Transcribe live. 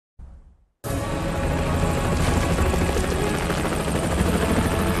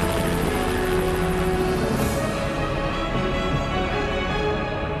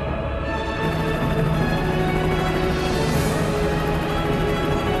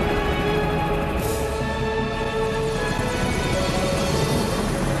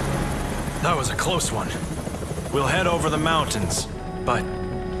That was a close one. We'll head over the mountains, but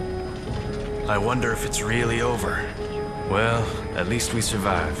I wonder if it's really over. Well, at least we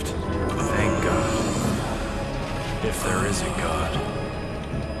survived. Thank God. If there is a God.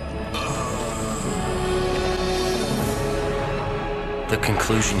 The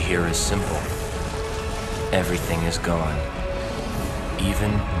conclusion here is simple. Everything is gone.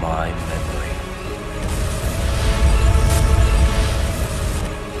 Even my memory.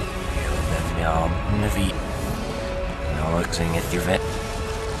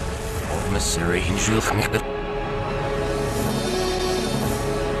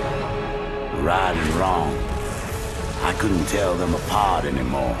 Right and wrong. I couldn't tell them apart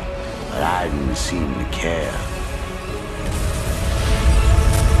anymore, but I didn't seem to care.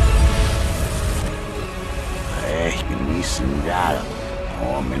 Ich genießen gerade.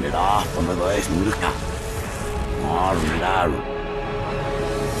 Mit it off on the last look.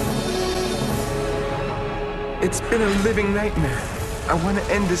 It's been a living nightmare. I want to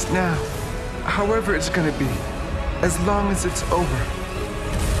end this now. However it's gonna be. As long as it's over.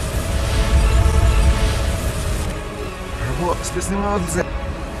 What's this thing all that?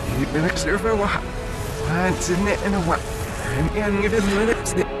 You've been extra for a while. Once in it in a while. I'm getting it in the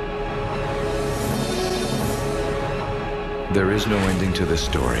lips. There is no ending to this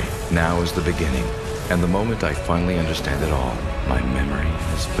story. Now is the beginning. And the moment I finally understand it all, my memory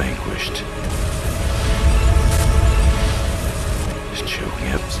is vanquished. Just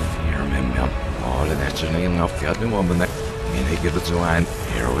choking up some here, remember? All of that's a name off the other woman that. And he gives it to one.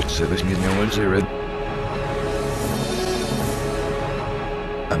 Here, what's this? You know what's it?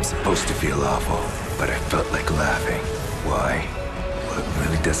 I'm supposed to feel awful, but I felt like laughing. Why? Well, it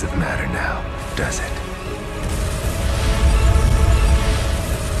really doesn't matter now, does it?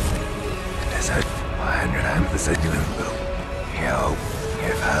 And as I wondered, I'm the same little.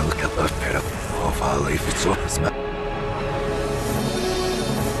 If I look at the pit of all if it's all smell.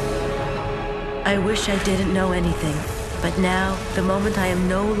 I wish I didn't know anything, but now, the moment I am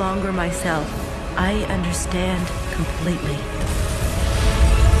no longer myself, I understand completely.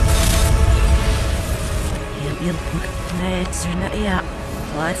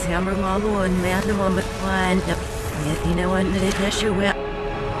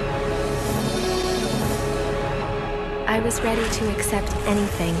 I was ready to accept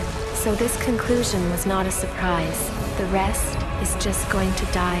anything, so this conclusion was not a surprise. The rest is just going to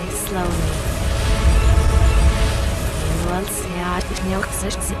die slowly.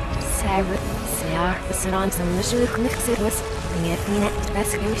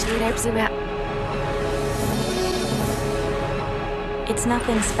 It's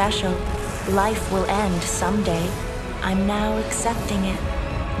nothing special. Life will end someday. I'm now accepting it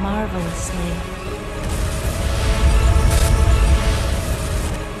marvelously.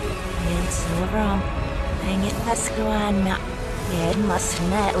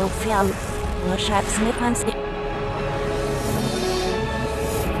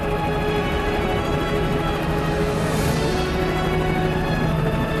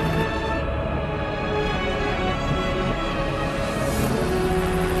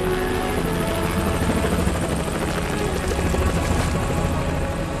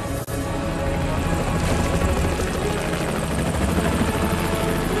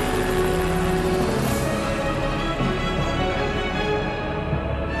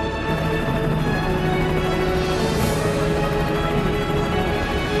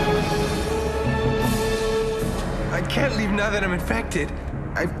 Now that I'm infected,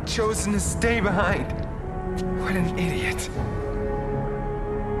 I've chosen to stay behind. What an idiot.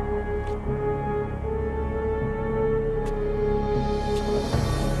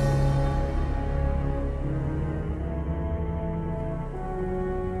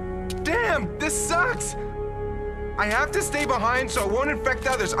 Damn, this sucks! I have to stay behind so I won't infect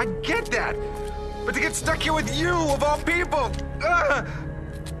others. I get that. But to get stuck here with you, of all people, ugh!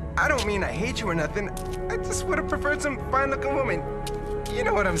 I don't mean I hate you or nothing. I just would have preferred some fine-looking woman. You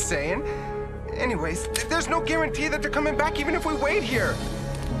know what I'm saying. Anyways, there's no guarantee that they're coming back even if we wait here.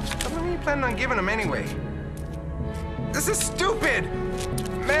 How many are you planning on giving them anyway? This is stupid!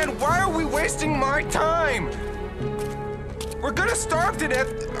 Man, why are we wasting my time? We're gonna starve to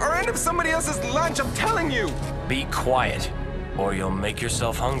death or end up somebody else's lunch, I'm telling you! Be quiet, or you'll make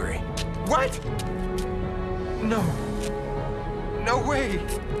yourself hungry. What? No. No way.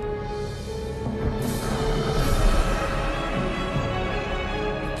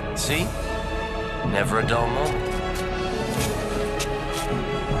 See? Never a dull moment.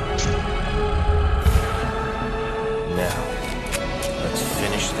 Now, let's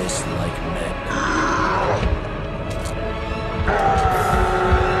finish this like men.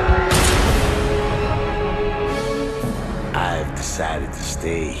 decided to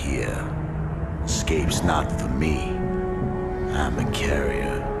stay here. Escape's not for me. I'm a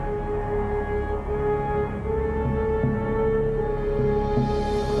carrier.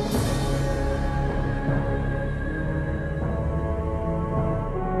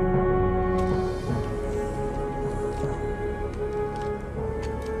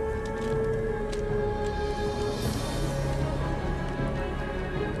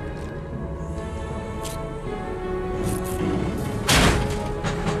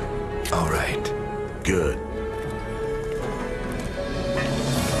 All right. Good.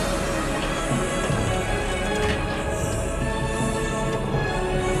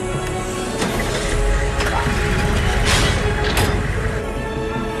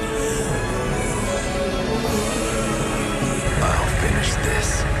 I'll finish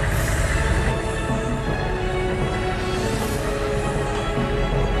this.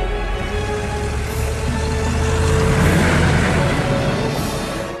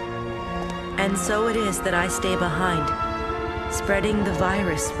 And so it is that I stay behind. Spreading the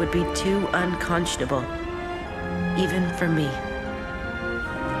virus would be too unconscionable, even for me.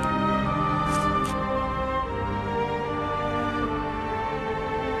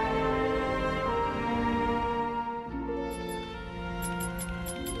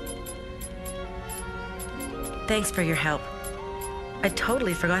 Thanks for your help. I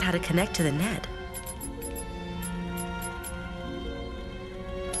totally forgot how to connect to the net.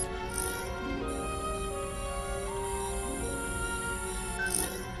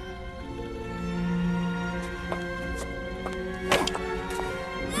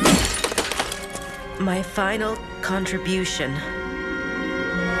 My final contribution.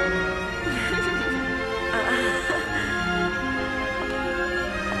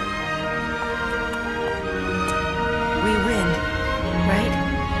 We win, right?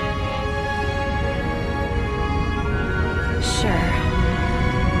 Sure.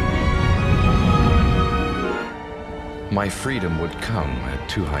 My freedom would come at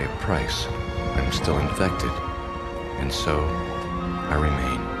too high a price. I'm still infected, and so I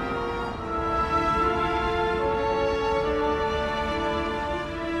remain.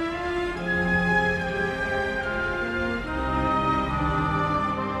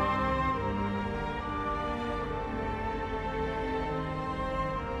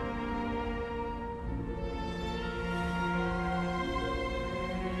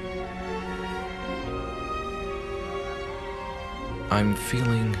 I'm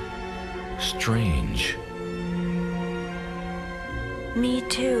feeling strange. Me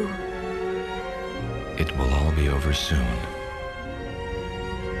too. It will all be over soon.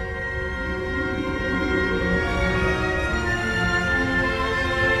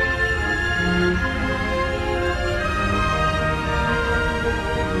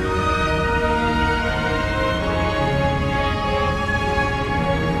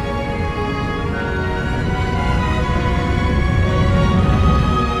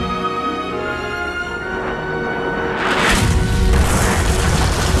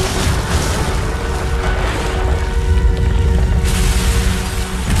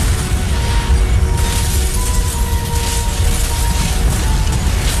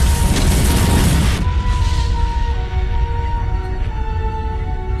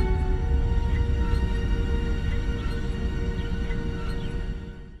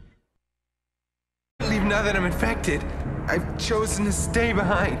 Now that I'm infected, I've chosen to stay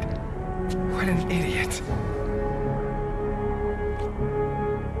behind. What an idiot.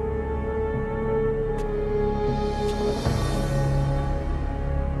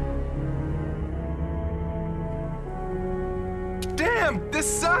 Damn, this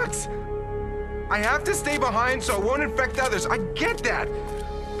sucks! I have to stay behind so I won't infect others. I get that.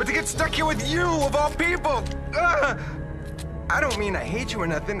 But to get stuck here with you, of all people, I don't mean I hate you or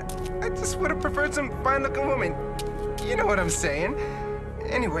nothing. I just would have preferred some fine-looking woman. You know what I'm saying.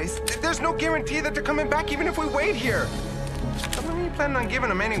 Anyways, there's no guarantee that they're coming back even if we wait here. How many are you planning on giving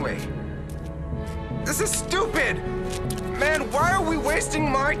them anyway? This is stupid! Man, why are we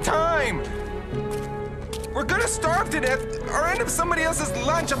wasting my time? We're gonna starve to death or end up somebody else's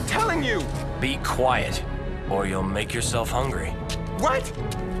lunch, I'm telling you! Be quiet, or you'll make yourself hungry. What?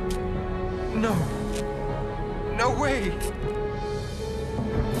 No. No way.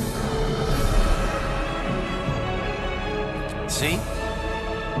 See?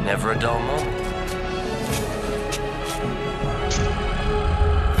 Never a dull moment.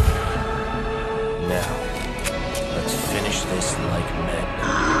 Now, let's finish this like men.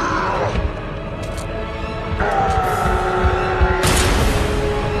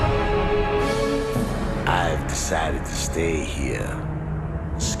 I've decided to stay here.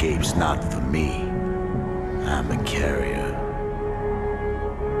 Escape's not for me. I'm a carrier.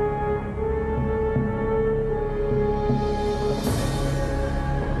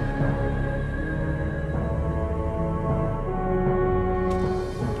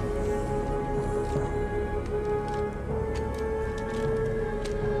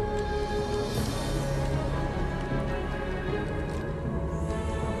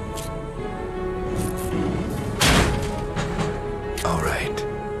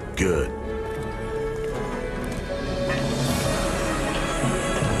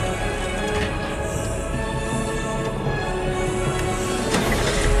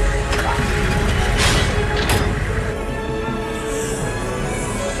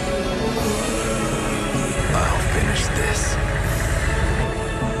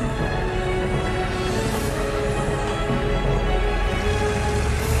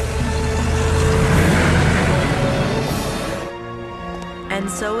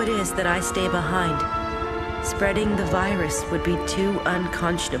 so it is that I stay behind. Spreading the virus would be too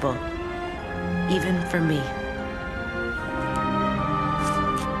unconscionable, even for me.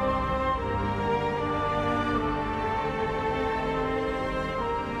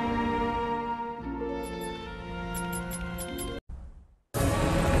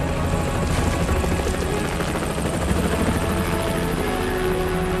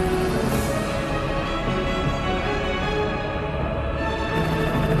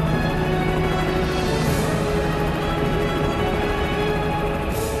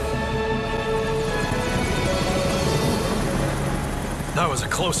 That was a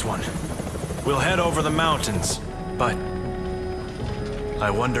close one. We'll head over the mountains, but I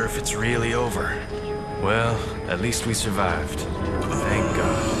wonder if it's really over. Well, at least we survived. Thank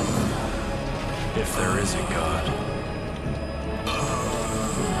God. If there is a God.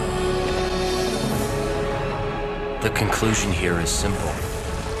 The conclusion here is simple.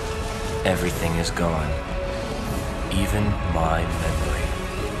 Everything is gone. Even my memory.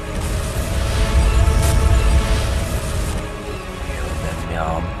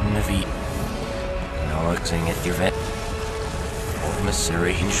 Navi. No, ik zing het hier vet. Of mijn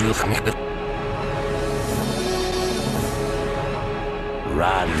serie in Jules.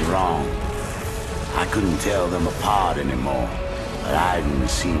 Right and wrong. I couldn't tell them apart anymore, but I didn't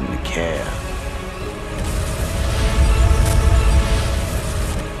seem to care.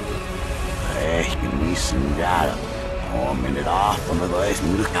 Ik ben niet zo'n jaren. Om in het af van de lijst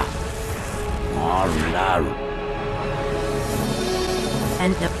moet ik gaan. Maar daar.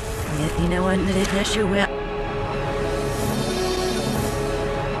 And you know what it is you will.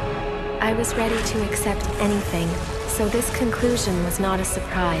 I was ready to accept anything, so this conclusion was not a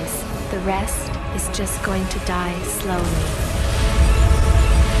surprise. The rest is just going to die slowly.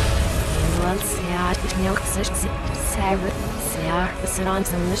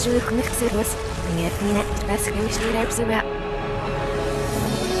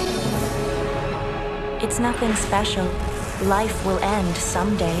 It's nothing special. Life will end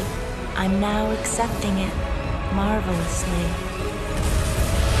someday. I'm now accepting it marvelously.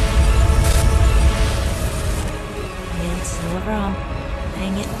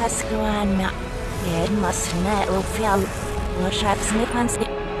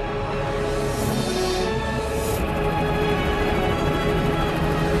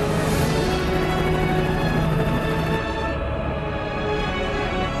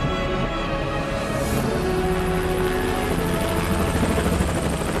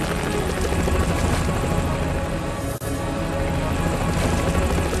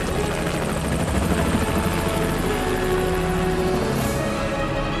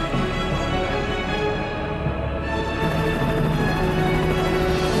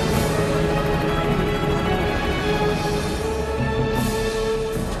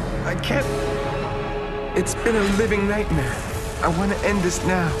 It's been a living nightmare. I want to end this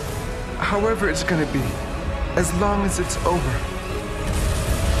now. However it's gonna be. As long as it's over.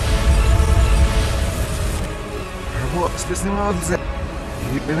 What's this thing all that?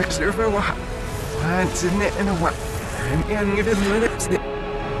 You've been extra for a while. Once in it in a while. I'm getting it in minutes.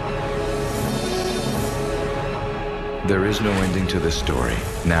 There is no ending to this story.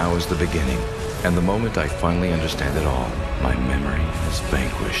 Now is the beginning. And the moment I finally understand it all, my memory is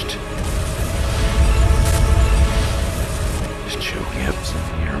vanquished. Choking up some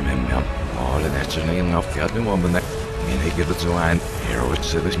here, man. All of that's a name off the other one, but that mean they give it to line. Here,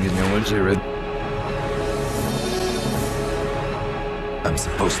 what's this? No one's here. I'm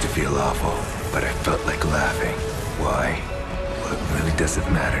supposed to feel awful, but I felt like laughing. Why? Well, it really doesn't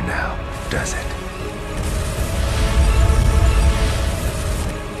matter now, does it?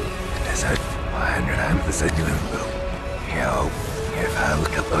 And as I 100 the second yeah, if I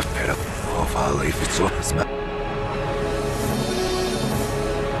look at the pit of all if it's open.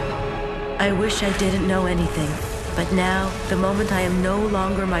 I wish I didn't know anything, but now, the moment I am no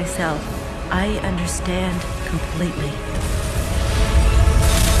longer myself, I understand completely.